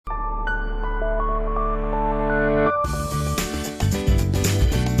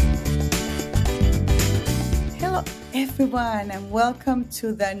everyone, and welcome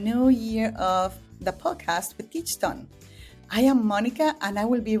to the new year of the podcast with Teachstone. I am Monica, and I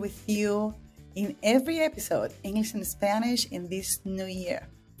will be with you in every episode, English and Spanish, in this new year.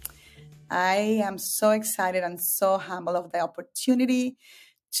 I am so excited and so humble of the opportunity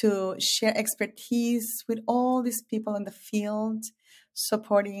to share expertise with all these people in the field,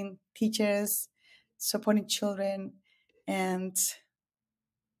 supporting teachers, supporting children, and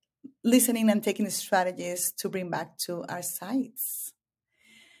listening and taking strategies to bring back to our sites.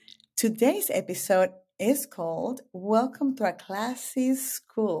 Today's episode is called Welcome to Our Classes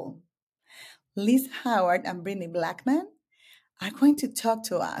School. Liz Howard and Brittany Blackman are going to talk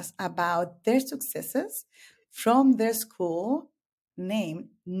to us about their successes from their school named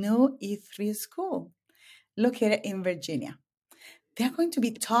New E3 School, located in Virginia. They're going to be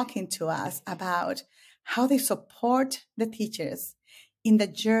talking to us about how they support the teachers in the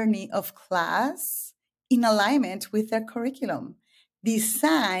journey of class in alignment with their curriculum,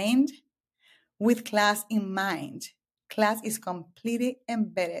 designed with class in mind. Class is completely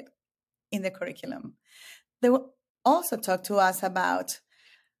embedded in the curriculum. They will also talk to us about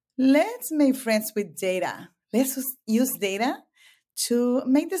let's make friends with data. Let's use data to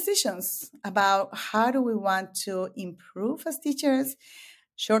make decisions about how do we want to improve as teachers,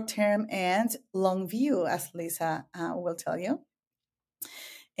 short term and long view, as Lisa will tell you,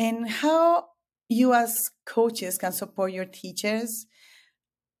 and how you as coaches can support your teachers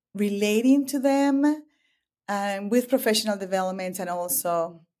relating to them with professional development and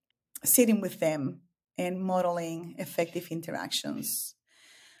also sitting with them and modeling effective interactions.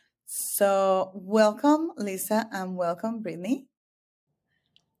 So welcome, Lisa, and welcome, Brittany.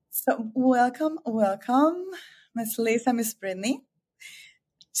 So welcome, Miss Lisa, Miss Brittany,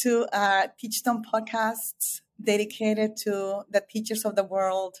 to our Teachstone podcast dedicated to the teachers of the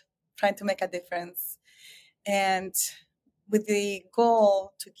world trying to make a difference. And with the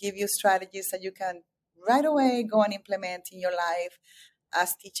goal to give you strategies that you can right away go and implement in your life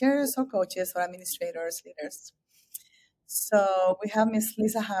as teachers or coaches or administrators, leaders. So we have Miss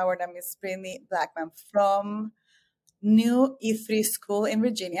Lisa Howard and Miss Brittany Blackman from New E3 School in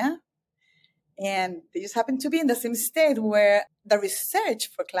Virginia. And they just happen to be in the same state where the research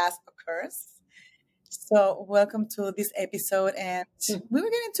for class occurs. So welcome to this episode. And we were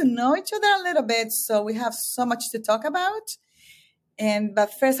getting to know each other a little bit. So we have so much to talk about.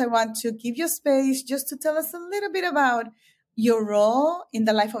 But first, I want to give you space just to tell us a little bit about your role in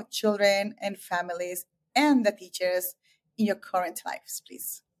the life of children and families and the teachers in your current lives,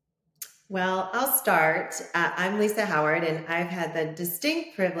 please. Well, I'll start. I'm Lisa Howard, and I've had the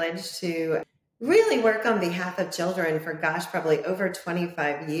distinct privilege to really work on behalf of children for, probably over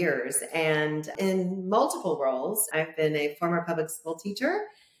 25 years, and in multiple roles. I've been a former public school teacher.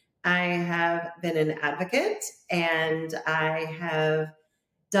 I have been an advocate, and I have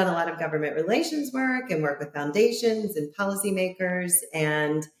done a lot of government relations work and work with foundations and policymakers.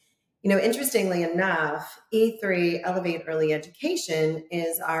 And, interestingly enough, E3 Elevate Early Education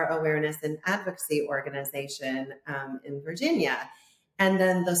is our awareness and advocacy organization in Virginia. And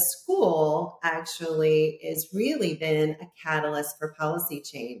then the school actually has really been a catalyst for policy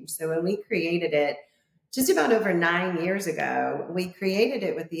change. So when we created it, just about over 9 years ago, we created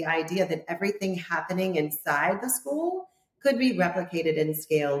it with the idea that everything happening inside the school could be replicated and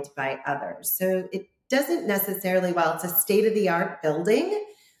scaled by others. So it doesn't necessarily, while it's a state-of-the-art building,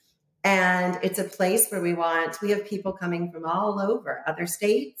 and it's a place where we have people coming from all over other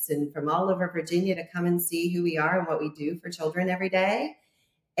states and from all over Virginia to come and see who we are and what we do for children every day.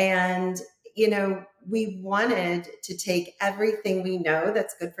 And, we wanted to take everything we know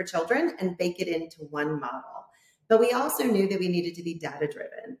that's good for children and bake it into one model. But we also knew that we needed to be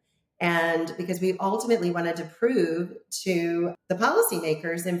data-driven. And because we ultimately wanted to prove to the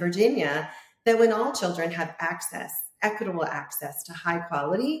policymakers in Virginia that when all children have access, equitable access to high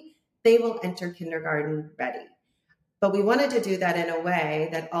quality, they will enter kindergarten ready. But we wanted to do that in a way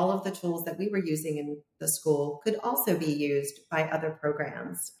that all of the tools that we were using in the school could also be used by other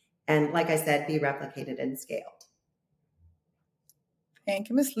programs. And like I said, be replicated and scaled. Thank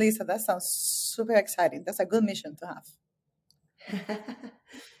you, Ms. Lisa. That sounds super exciting. That's a good mission to have.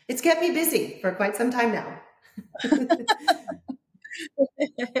 It's kept me busy for quite some time now.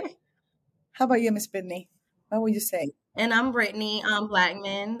 How about you, Ms. Brittany? What would you say? And I'm Brittany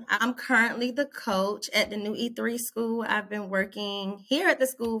Blackman. I'm currently the coach at the New E3 School. I've been working here at the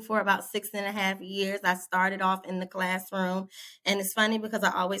school for about 6.5 years. I started off in the classroom. And it's funny because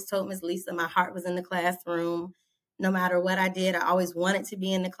I always told Ms. Lisa my heart was in the classroom, no matter what I did, I always wanted to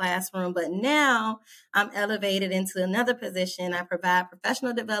be in the classroom. But now I'm elevated into another position. I provide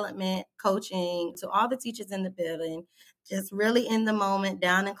professional development, coaching to all the teachers in the building, just really in the moment,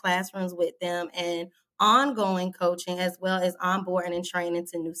 down in classrooms with them, and ongoing coaching as well as onboarding and training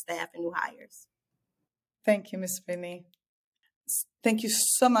to new staff and new hires. Thank you, Ms. Brittany. Thank you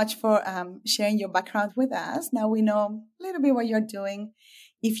so much for sharing your background with us. Now we know a little bit what you're doing.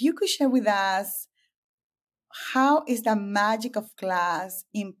 If you could share with us, how is the magic of class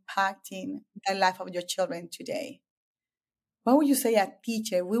impacting the life of your children today? What would you say a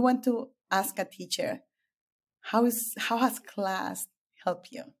teacher? We want to ask a teacher, how has class helped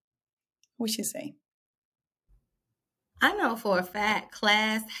you? What would you say? I know for a fact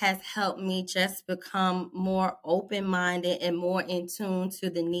class has helped me just become more open-minded and more in tune to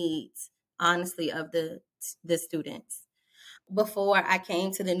the needs, honestly, of the students. Before I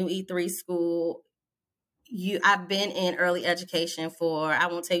came to the new E3 school, I've been in early education for, I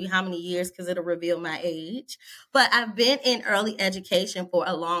won't tell you how many years because it'll reveal my age, but I've been in early education for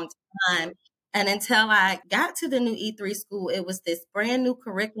a long time. And until I got to the new E3 school, it was this brand new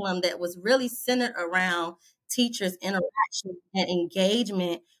curriculum that was really centered around teachers' interaction and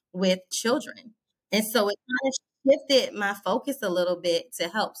engagement with children. And so it kind of shifted my focus a little bit to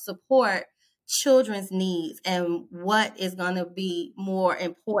help support children's needs and what is going to be more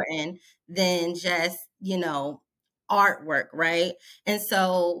important than just, artwork, right? And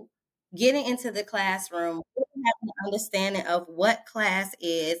so getting into the classroom, really having an understanding of what class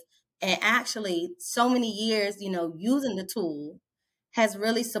is, and actually so many years, using the tool has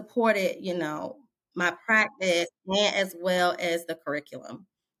really supported, my practice and as well as the curriculum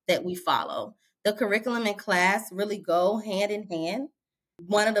that we follow. The curriculum and class really go hand in hand.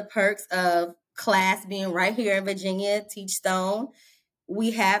 One of the perks of class being right here in Virginia, Teach Stone,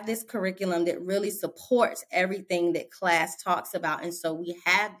 we have this curriculum that really supports everything that class talks about. And so we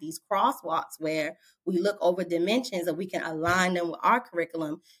have these crosswalks where we look over dimensions and we can align them with our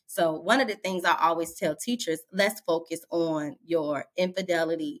curriculum. So one of the things I always tell teachers, let's focus on your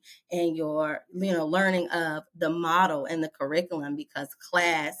infidelity and your, learning of the model and the curriculum, because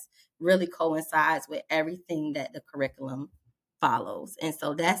class really coincides with everything that the curriculum follows. And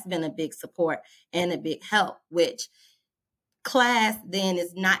so that's been a big support and a big help, which class then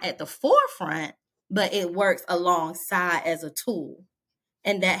is not at the forefront, but it works alongside as a tool.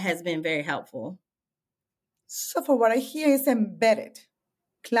 And that has been very helpful. So for what I hear is embedded.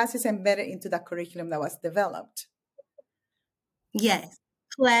 Class is embedded into the curriculum that was developed. Yes.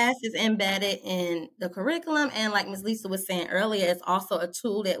 Class is embedded in the curriculum. And like Ms. Lisa was saying earlier, it's also a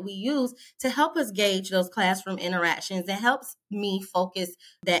tool that we use to help us gauge those classroom interactions. It helps me focus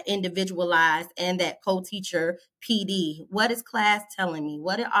that individualized and that co-teacher PD. What is class telling me?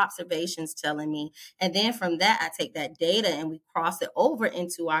 What are observations telling me? And then from that, I take that data and we cross it over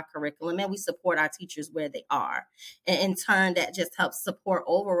into our curriculum and we support our teachers where they are. And in turn, that just helps support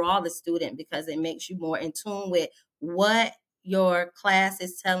overall the student because it makes you more in tune with what your class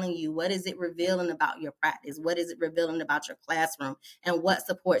is telling you. What is it revealing about your practice? What is it revealing about your classroom? And what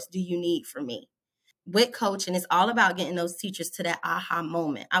supports do you need from me? With coaching, it's all about getting those teachers to that aha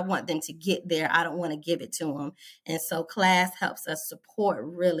moment. I want them to get there. I don't want to give it to them. And so class helps us support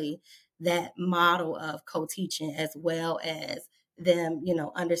really that model of co-teaching as well as them,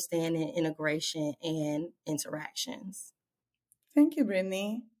 understanding integration and interactions. Thank you,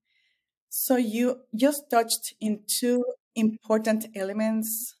 Brittany. So you just touched in two important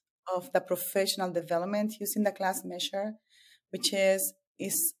elements of the professional development using the class measure, which is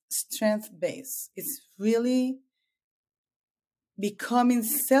strength-based. It's really becoming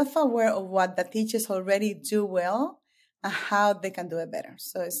self-aware of what the teachers already do well and how they can do it better.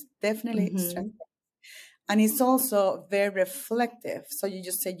 So it's definitely strength-based. And it's also very reflective. So you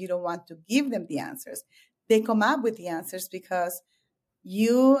just said you don't want to give them the answers. They come up with the answers because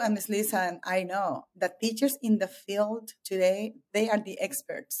you and Ms. Lisa and I know that teachers in the field today, they are the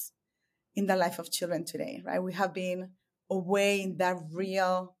experts in the life of children today, right? We have been away in that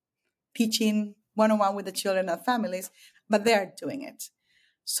real teaching one-on-one with the children and families, but they are doing it.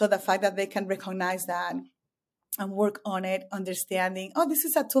 So the fact that they can recognize that and work on it, understanding, oh, this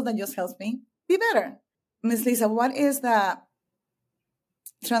is a tool that just helps me be better. Ms. Lisa, what is the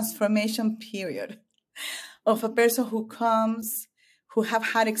transformation period of a person who comes, who have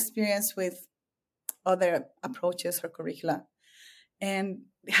had experience with other approaches or curricula and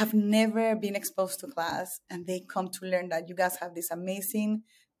have never been exposed to class, and they come to learn that you guys have this amazing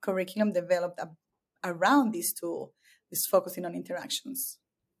curriculum developed around this tool, is focusing on interactions?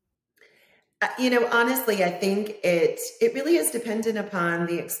 Honestly, I think it really is dependent upon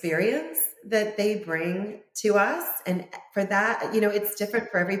the experience that they bring to us. And for that, it's different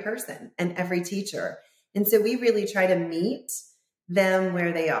for every person and every teacher. And so we really try to meet them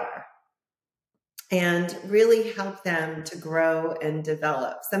where they are and really help them to grow and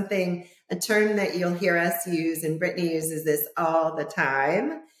develop. A term that you'll hear us use, and Brittany uses this all the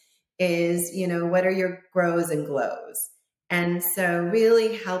time, is, what are your grows and glows? And so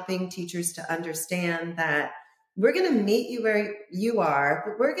really helping teachers to understand that we're going to meet you where you are,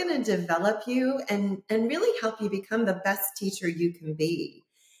 but we're going to develop you and really help you become the best teacher you can be.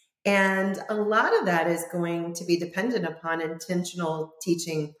 And a lot of that is going to be dependent upon intentional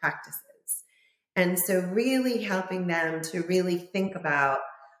teaching practices. And so really helping them to really think about,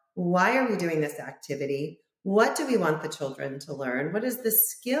 why are we doing this activity? What do we want the children to learn? What is the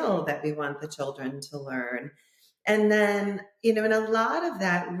skill that we want the children to learn? And then, and a lot of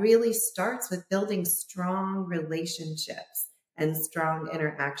that really starts with building strong relationships and strong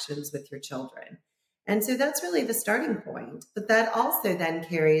interactions with your children. And so that's really the starting point. But that also then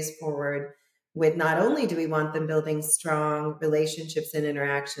carries forward with, not only do we want them building strong relationships and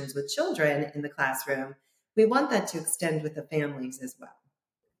interactions with children in the classroom, we want that to extend with the families as well.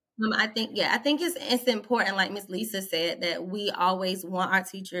 I think it's important, like Ms. Lisa said, that we always want our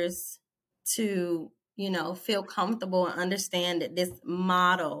teachers to, feel comfortable and understand that this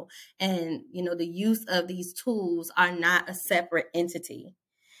model and, the use of these tools are not a separate entity.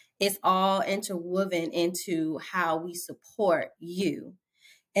 It's all interwoven into how we support you.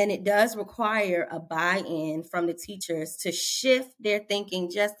 And it does require a buy-in from the teachers to shift their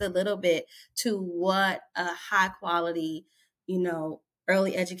thinking just a little bit to what a high quality,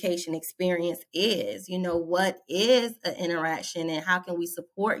 early education experience is. What is an interaction and how can we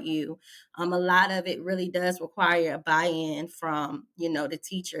support you? A lot of it really does require a buy-in from, the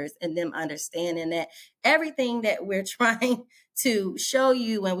teachers and them understanding that everything that we're trying to show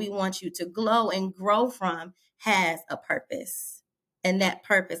you and we want you to glow and grow from has a purpose. And that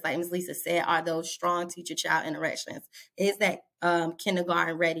purpose, like Ms. Lisa said, are those strong teacher-child interactions. Is that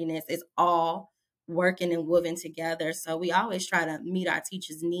kindergarten readiness is all working and woven together. So we always try to meet our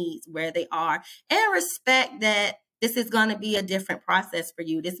teachers' needs where they are and respect that this is going to be a different process for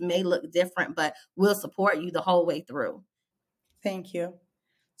you. This may look different, but we'll support you the whole way through. Thank you.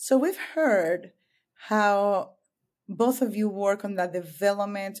 So we've heard how both of you work on the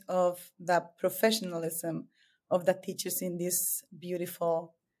development of the professionalism of the teachers in this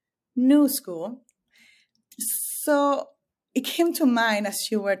beautiful new school. So it came to mind as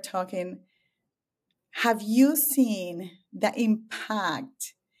you were talking, have you seen the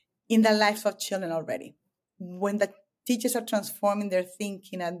impact in the lives of children already? When the teachers are transforming their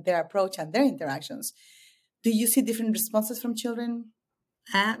thinking and their approach and their interactions, do you see different responses from children?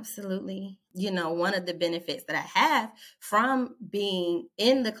 Absolutely. One of the benefits that I have from being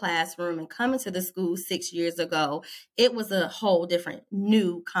in the classroom and coming to the school 6 years ago, it was a whole different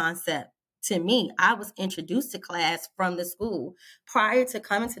new concept to me. I was introduced to class from the school. Prior to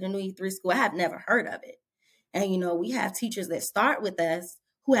coming to the New E3 school, I had never heard of it. And, we have teachers that start with us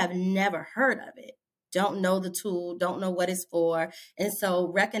who have never heard of it, don't know the tool, don't know what it's for. And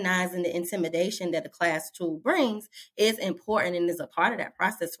so recognizing the intimidation that the class tool brings is important and is a part of that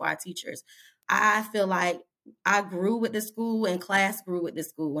process for our teachers. I feel like I grew with the school and class grew with the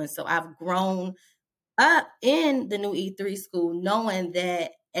school. And so I've grown up in the New E3 school knowing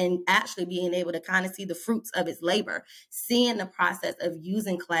that, and actually being able to kind of see the fruits of its labor, seeing the process of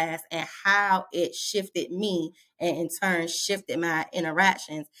using class and how it shifted me and in turn shifted my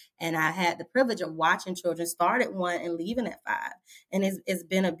interactions. And I had the privilege of watching children start at 1 and leaving at 5. And it's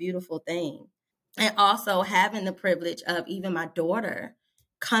been a beautiful thing. And also having the privilege of even my daughter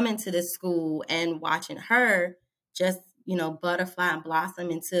coming to the school and watching her just, butterfly and blossom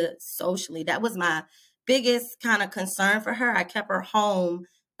into socially. That was my biggest kind of concern for her. I kept her home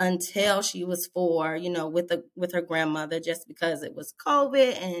until she was 4, with her grandmother, just because it was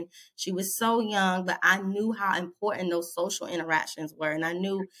COVID and she was so young. But I knew how important those social interactions were. And I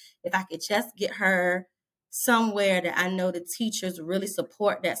knew if I could just get her somewhere that I know the teachers really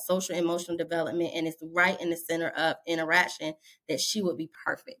support that social emotional development and it's right in the center of interaction, that she would be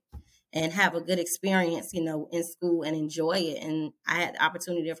perfect and have a good experience, in school and enjoy it. And I had the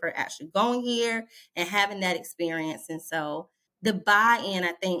opportunity of her actually going here and having that experience. And so the buy-in,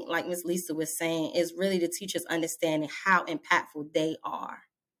 I think, like Ms. Lisa was saying, is really the teachers understanding how impactful they are.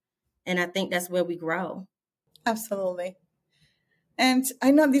 And I think that's where we grow. Absolutely. And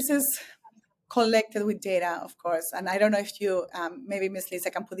I know this is collected with data, of course. And I don't know if you, maybe Ms.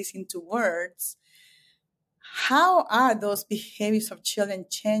 Lisa can put this into words. How are those behaviors of children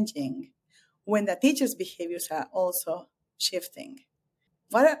changing when the teachers' behaviors are also shifting?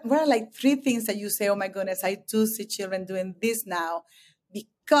 what are like three things that you say, oh my goodness, I do see children doing this now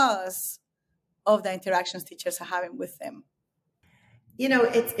because of the interactions teachers are having with them?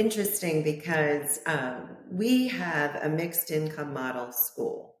 It's interesting because we have a mixed income model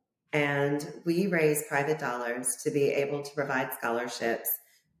school, and we raise private dollars to be able to provide scholarships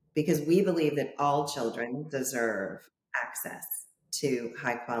because we believe that all children deserve access to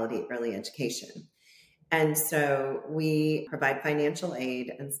high quality early education. And so we provide financial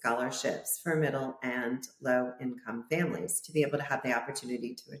aid and scholarships for middle and low income families to be able to have the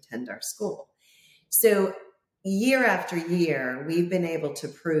opportunity to attend our school. So year after year, we've been able to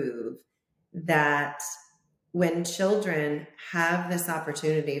prove that when children have this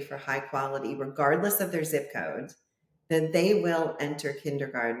opportunity for high quality, regardless of their zip code, then they will enter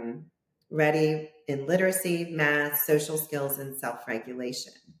kindergarten ready in literacy, math, social skills, and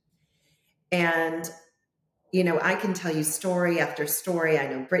self-regulation. And, I can tell you story after story. I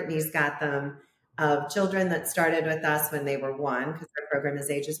know Brittany's got them, of children that started with us when they were 1, because our program is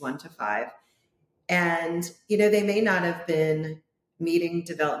ages 1 to 5. And, they may not have been meeting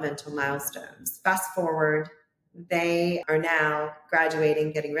developmental milestones. Fast forward, they are now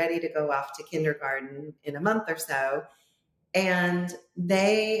graduating, getting ready to go off to kindergarten in a month or so. And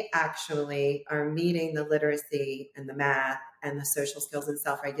they actually are meeting the literacy and the math and the social skills and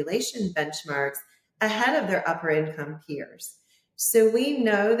self-regulation benchmarks ahead of their upper income peers. So we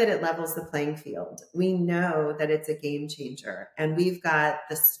know that it levels the playing field. We know that it's a game changer. And we've got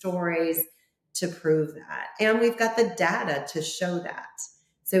the stories to prove that. And we've got the data to show that.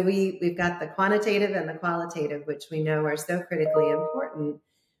 So we've got the quantitative and the qualitative, which we know are so critically important.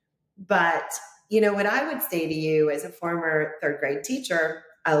 But, what I would say to you as a former third grade teacher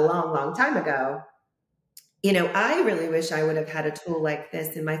a long, long time ago, I really wish I would have had a tool like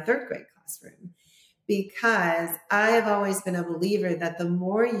this in my third grade classroom, because I have always been a believer that the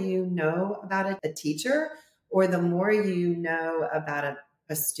more you know about a teacher, or the more you know about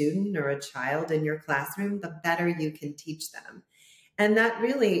a student or a child in your classroom, the better you can teach them. And that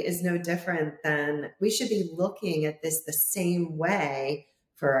really is no different than, we should be looking at this the same way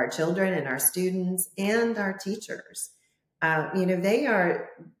for our children and our students and our teachers. They are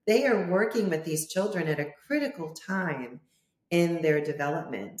working with these children at a critical time in their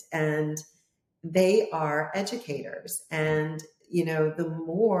development, and they are educators. And, the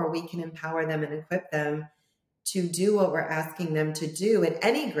more we can empower them and equip them to do what we're asking them to do at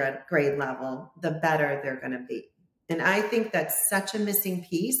any grade level, the better they're going to be. And I think that's such a missing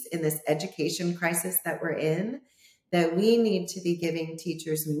piece in this education crisis that we're in, that we need to be giving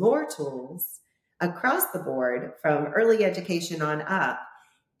teachers more tools across the board from early education on up,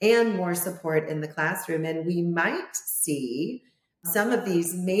 and more support in the classroom. And we might see some of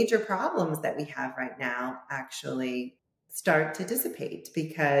these major problems that we have right now actually start to dissipate,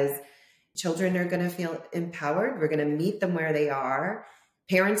 because children are going to feel empowered. We're going to meet them where they are.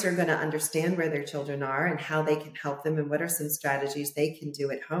 Parents are going to understand where their children are and how they can help them, and what are some strategies they can do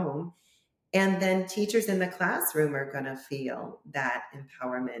at home. And then teachers in the classroom are going to feel that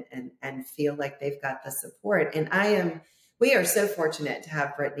empowerment and feel like they've got the support. And we are so fortunate to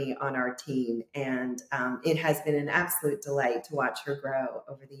have Brittany on our team. And it has been an absolute delight to watch her grow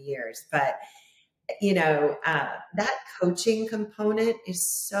over the years. But, that coaching component is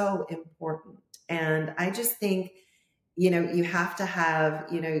so important. And I just think, you have to have,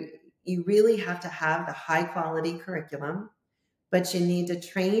 you really have to have the high quality curriculum, but you need to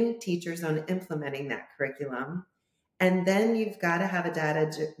train teachers on implementing that curriculum. And then you've got to have a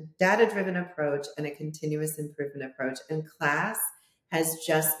data-driven approach and a continuous improvement approach. And class has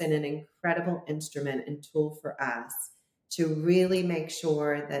just been an incredible instrument and tool for us to really make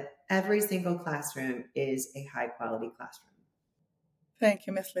sure that every single classroom is a high-quality classroom. Thank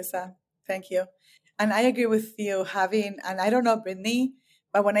you, Ms. Lisa. Thank you. And I agree with you and I don't know Brittany,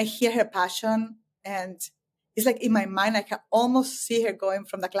 but when I hear her passion, and it's like in my mind, I can almost see her going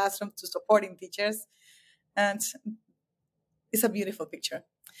from the classroom to supporting teachers. And it's a beautiful picture.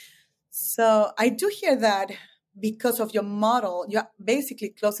 So I do hear that because of your model, you're basically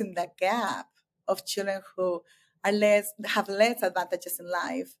closing the gap of children who have less advantages in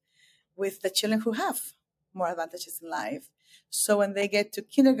life with the children who have more advantages in life. So when they get to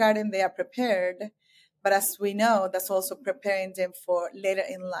kindergarten, they are prepared. But as we know, that's also preparing them for later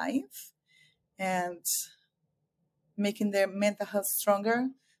in life and making their mental health stronger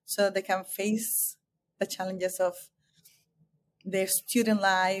so they can face the challenges of their student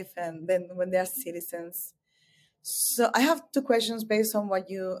life and then when they're citizens. So I have two questions based on what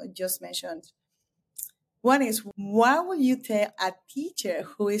you just mentioned. One is, what will you tell a teacher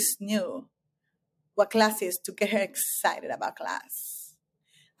who is new what class is to get her excited about class?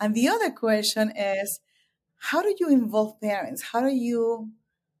 And the other question is, how do you involve parents? How do you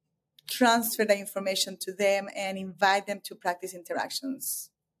transfer the information to them and invite them to practice interactions?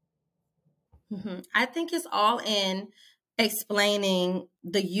 I think it's all in explaining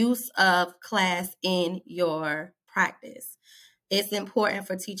the use of class in your practice. It's important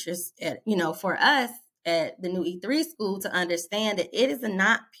for teachers, for us at the new E3 school to understand that it is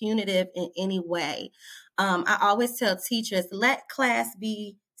not punitive in any way. I always tell teachers, let class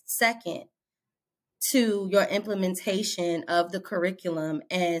be second to your implementation of the curriculum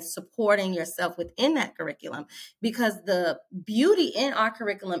and supporting yourself within that curriculum. Because the beauty in our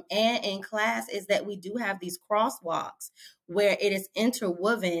curriculum and in class is that we do have these crosswalks where it is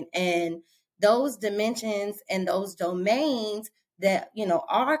interwoven, and those dimensions and those domains that,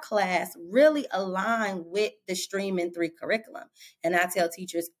 our class really align with the Stream in 3 curriculum. And I tell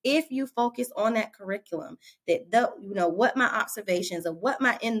teachers, if you focus on that curriculum, that what my observations of what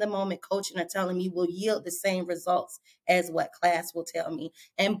my in the moment coaching are telling me will yield the same results as what class will tell me.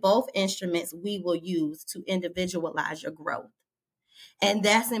 And both instruments we will use to individualize your growth. And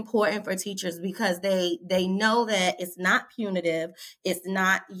that's important for teachers because they know that it's not punitive. It's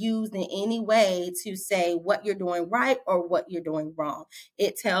not used in any way to say what you're doing right or what you're doing wrong.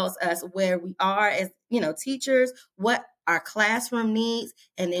 It tells us where we are as, teachers, what our classroom needs,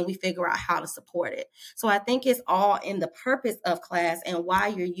 and then we figure out how to support it. So I think it's all in the purpose of class and why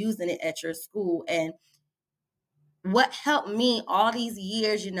you're using it at your school. And what helped me all these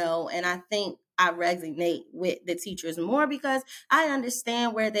years, and I think I resonate with the teachers more because I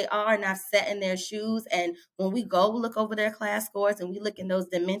understand where they are and I've sat in their shoes. And when we go look over their class scores and we look in those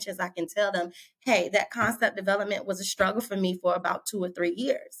dimensions, I can tell them, hey, that concept development was a struggle for me for about 2 or 3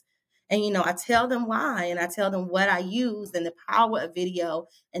 years. And, I tell them why, and I tell them what I use and the power of video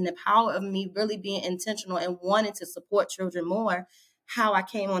and the power of me really being intentional and wanting to support children more, how I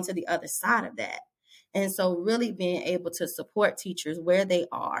came onto the other side of that. And so really being able to support teachers where they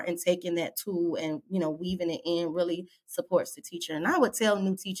are and taking that tool and, weaving it in really supports the teacher. And I would tell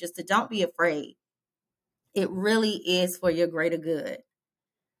new teachers to don't be afraid. It really is for your greater good.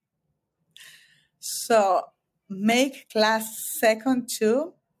 So make class second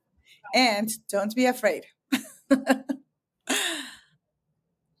too, and don't be afraid.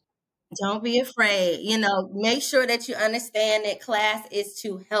 Don't be afraid. Make sure that you understand that class is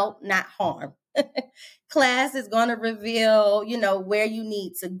to help, not harm. Class is going to reveal, where you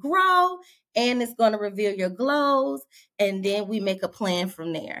need to grow, and it's going to reveal your glows, and then we make a plan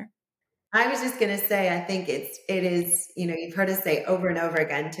from there. I was just going to say, I think it is, you've heard us say over and over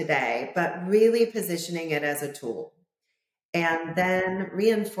again today, but really positioning it as a tool and then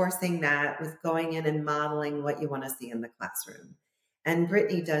reinforcing that with going in and modeling what you want to see in the classroom. And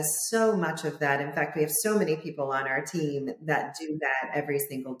Brittany does so much of that. In fact, we have so many people on our team that do that every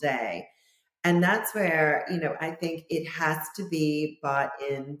single day. And that's where, I think it has to be bought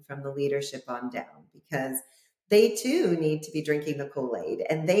in from the leadership on down, because they too need to be drinking the Kool-Aid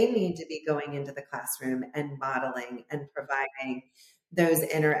and they need to be going into the classroom and modeling and providing those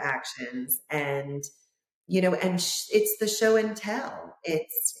interactions. And, it's the show and tell.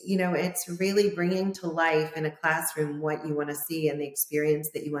 It's really bringing to life in a classroom what you want to see and the experience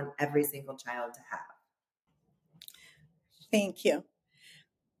that you want every single child to have. Thank you.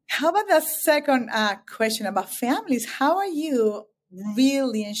 How about the second question about families? How are you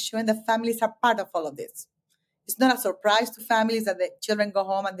really ensuring that families are part of all of this? It's not a surprise to families that the children go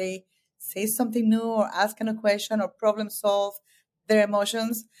home and they say something new or ask a question or problem solve their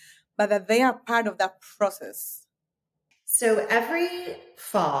emotions, but that they are part of that process. So every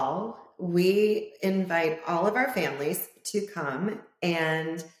fall, we invite all of our families to come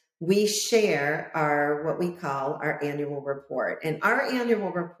and we share what we call our annual report. And our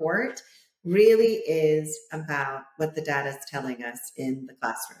annual report really is about what the data is telling us in the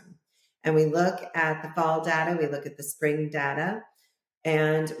classroom. And we look at the fall data, we look at the spring data,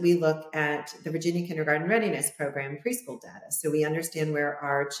 and we look at the Virginia Kindergarten Readiness Program preschool data. So we understand where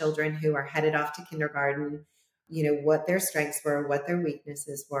our children who are headed off to kindergarten, what their strengths were, what their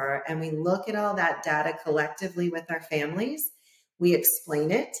weaknesses were. And we look at all that data collectively with our families. We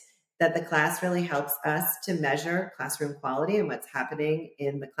explain it, that the class really helps us to measure classroom quality and what's happening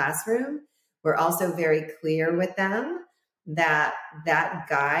in the classroom. We're also very clear with them that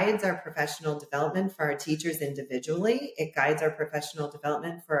guides our professional development for our teachers individually. It guides our professional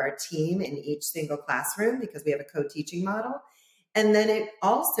development for our team in each single classroom because we have a co-teaching model. And then it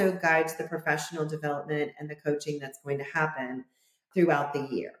also guides the professional development and the coaching that's going to happen throughout the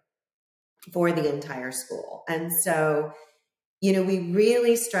year for the entire school. And so, we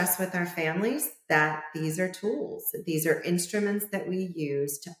really stress with our families that these are tools. These are instruments that we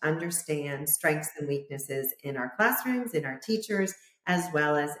use to understand strengths and weaknesses in our classrooms, in our teachers, as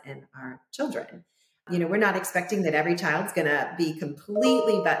well as in our children. We're not expecting that every child's going to be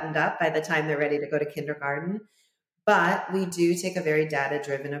completely buttoned up by the time they're ready to go to kindergarten. But we do take a very data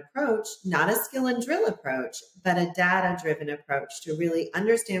driven approach, not a skill and drill approach, but a data driven approach to really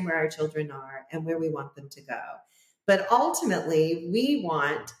understand where our children are and where we want them to go. But ultimately, we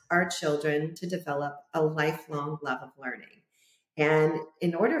want our children to develop a lifelong love of learning. And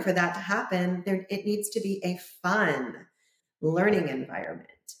in order for that to happen, it needs to be a fun learning environment.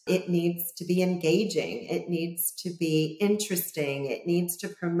 It needs to be engaging. It needs to be interesting. It needs to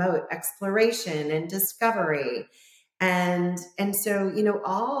promote exploration and discovery. And so,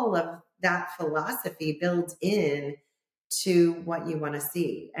 all of that philosophy builds in to what you want to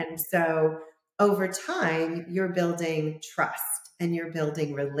see. And so over time, you're building trust and you're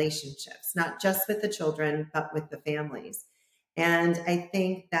building relationships, not just with the children, but with the families. And I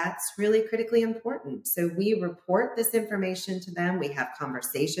think that's really critically important. So we report this information to them. We have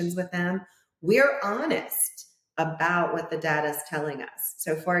conversations with them. We're honest about what the data is telling us.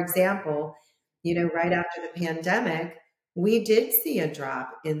 So for example, right after the pandemic, we did see a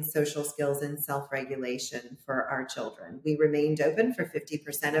drop in social skills and self-regulation for our children. We remained open for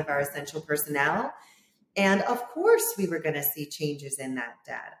 50% of our essential personnel. And of course, we were going to see changes in that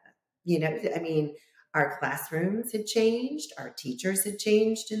data. Our classrooms had changed. Our teachers had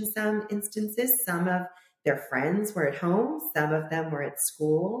changed in some instances. Some of their friends were at home. Some of them were at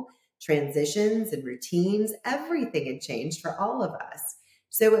school. Transitions and routines, everything had changed for all of us.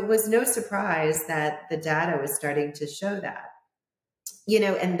 So it was no surprise that the data was starting to show that.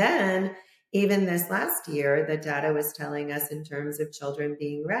 And then even this last year, the data was telling us in terms of children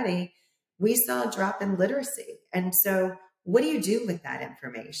being ready, we saw a drop in literacy. And so what do you do with that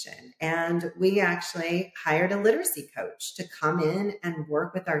information? And we actually hired a literacy coach to come in and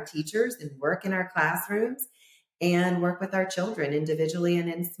work with our teachers and work in our classrooms and work with our children individually and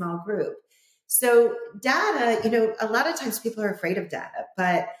in small group. So data, a lot of times people are afraid of data,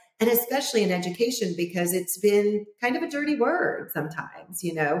 and especially in education, because it's been kind of a dirty word sometimes,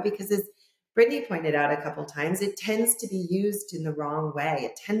 because as Brittany pointed out a couple of times, it tends to be used in the wrong way.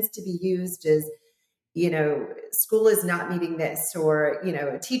 It tends to be used as, school is not meeting this, or,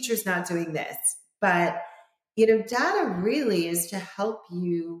 a teacher's not doing this. But, data really is to help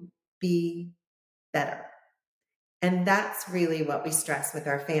you be better. And that's really what we stress with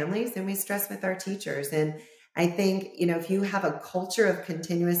our families and we stress with our teachers. And I think, if you have a culture of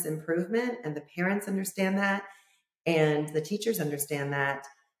continuous improvement and the parents understand that and the teachers understand that,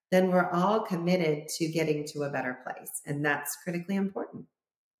 then we're all committed to getting to a better place. And that's critically important.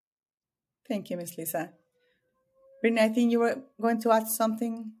 Thank you, Ms. Lisa. Brittany, I think you were going to add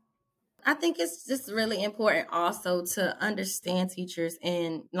something. I think it's just really important also to understand teachers.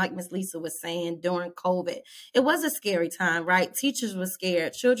 And like Ms. Lisa was saying, during COVID, it was a scary time, right? Teachers were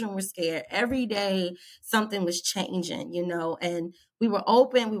scared. Children were scared. Every day, something was changing, and we were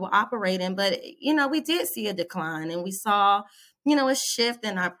open, we were operating, but, we did see a decline and we saw, a shift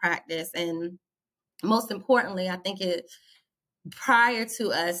in our practice. And most importantly, I think prior to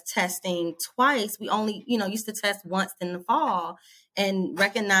us testing twice, we only, used to test once in the fall, and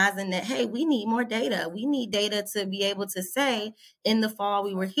recognizing that, hey, we need more data. We need data to be able to say in the fall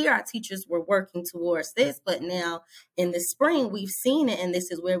we were here, our teachers were working towards this, but now in the spring we've seen it and this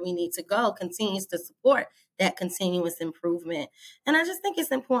is where we need to go, continues to support that continuous improvement. And I just think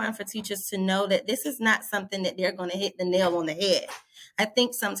it's important for teachers to know that this is not something that they're going to hit the nail on the head. I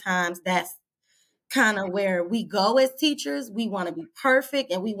think sometimes that's kind of where we go as teachers. We want to be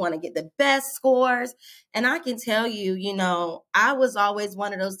perfect and we want to get the best scores. And I can tell you, I was always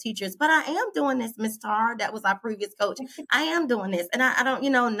one of those teachers, but I am doing this, Miss Tar. That was our previous coach. I am doing this. And I don't,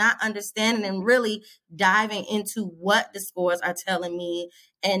 not understanding and really diving into what the scores are telling me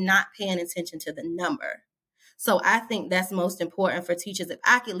and not paying attention to the number. So I think that's most important for teachers. If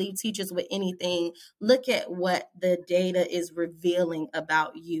I could leave teachers with anything, look at what the data is revealing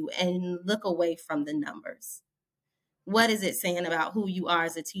about you and look away from the numbers. What is it saying about who you are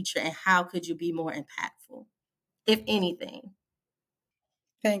as a teacher and how could you be more impactful, if anything?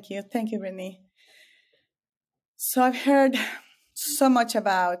 Thank you. Thank you, Brittany. So I've heard so much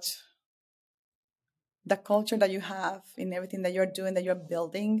about the culture that you have in everything that you're doing, that you're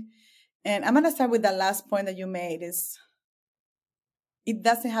building. And I'm going to start with the last point that you made is it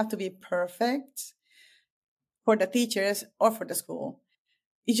doesn't have to be perfect for the teachers or for the school.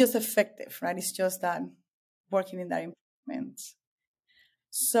 It's just effective, right? It's just that working in that improvement.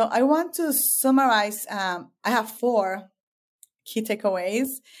 So I want to summarize. I have 4 key takeaways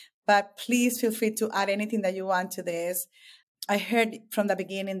but please feel free to add anything that you want to this. I heard from the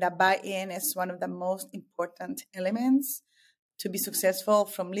beginning that buy-in is one of the most important elements to be successful,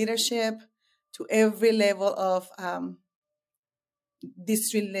 from leadership to every level of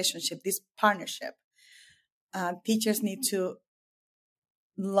this relationship, this partnership. Teachers need to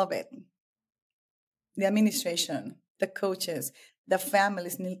love it. The administration, the coaches, the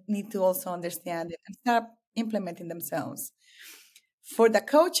families need to also understand it and start implementing themselves. For the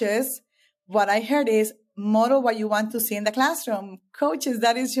coaches, what I heard is model what you want to see in the classroom. Coaches,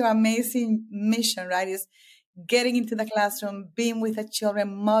 that is your amazing mission, right? Is getting into the classroom, being with the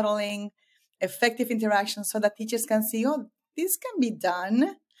children, modeling effective interaction so that teachers can see, oh, this can be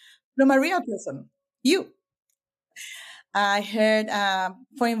done from a real person, you. I heard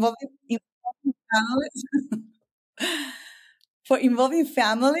for involving families, for involving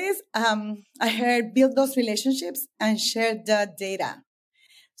families, I heard build those relationships and share the data.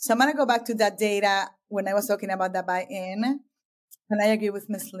 So I'm going to go back to that data when I was talking about the buy-in. And I agree with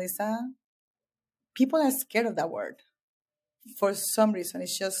Ms. Lisa. People are scared of that word for some reason.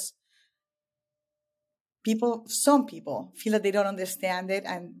 It's just some people feel that they don't understand it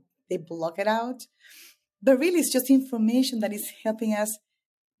and they block it out. But really, it's just information that is helping us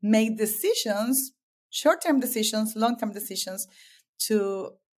make decisions, short-term decisions, long-term decisions,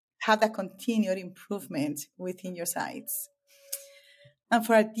 to have that continued improvement within your sites. And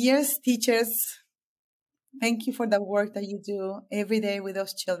for our dear teachers, thank you for the work that you do every day with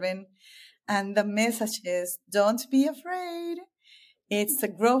those children. And the message is, don't be afraid. It's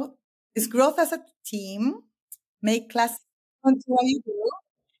growth as a team. Make class fun to what you do.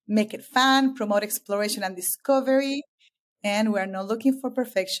 Make it fun, promote exploration and discovery. And we're not looking for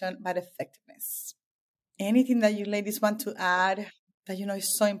perfection, but effectiveness. Anything that you ladies want to add that you know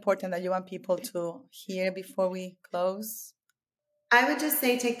is so important that you want people to hear before we close? I would just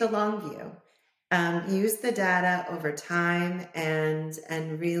say take the long view. Use the data over time and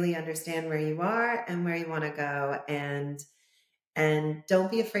really understand where you are and where you want to go, and don't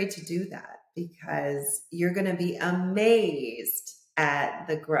be afraid to do that, because you're going to be amazed at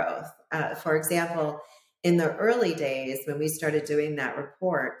the growth. For example, in the early days when we started doing that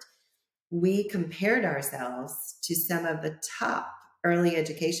report, we compared ourselves to some of the top early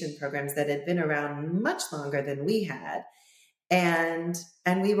education programs that had been around much longer than we had. And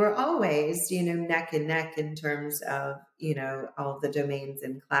we were always, neck and neck in terms of, all the domains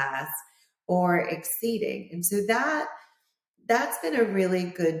in class or exceeding. And so that's been a really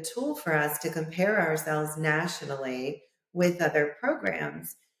good tool for us to compare ourselves nationally with other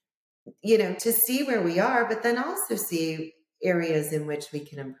programs, to see where we are, but then also see areas in which we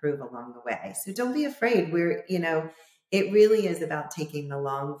can improve along the way. So don't be afraid. It really is about taking the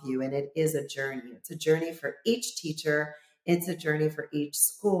long view, and it is a journey. It's a journey for each teacher. It's a journey for each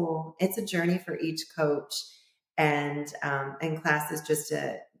school. It's a journey for each coach, and class is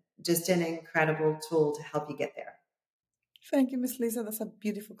just an incredible tool to help you get there. Thank you, Ms. Lisa. That's a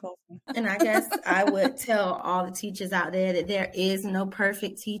beautiful closing. And I guess I would tell all the teachers out there that there is no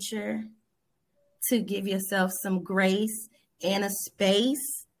perfect teacher. To give yourself some grace and a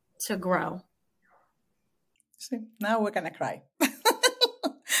space to grow. See, now we're going to cry.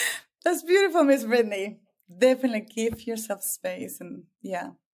 That's beautiful, Miss Brittany. Definitely give yourself space. And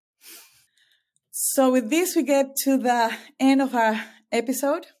yeah. So with this, we get to the end of our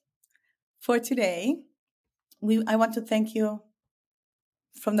episode for today. I want to thank you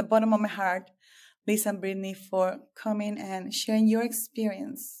from the bottom of my heart, Lisa and Brittany, for coming and sharing your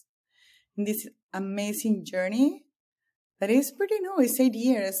experience in this amazing journey that is pretty new. It's 8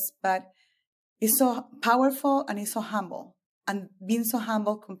 years, but it's so powerful and it's so humble. And being so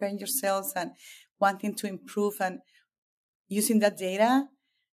humble, comparing yourselves and wanting to improve and using that data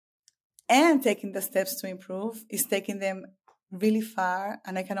and taking the steps to improve is taking them really far.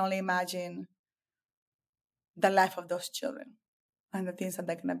 And I can only imagine the life of those children and the things that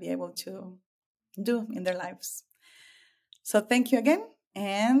they're going to be able to do in their lives. So thank you again,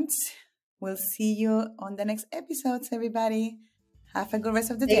 and we'll see you on the next episodes, everybody. Have a good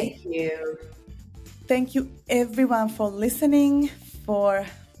rest of the day. Thank you. Thank you, everyone, for listening, for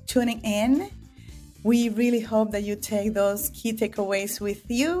tuning in. We really hope that you take those key takeaways with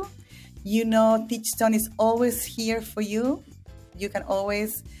you. Teachstone is always here for you. You can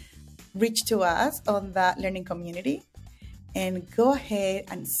always reach to us on the learning community and go ahead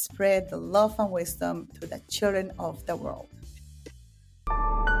and spread the love and wisdom to the children of the world.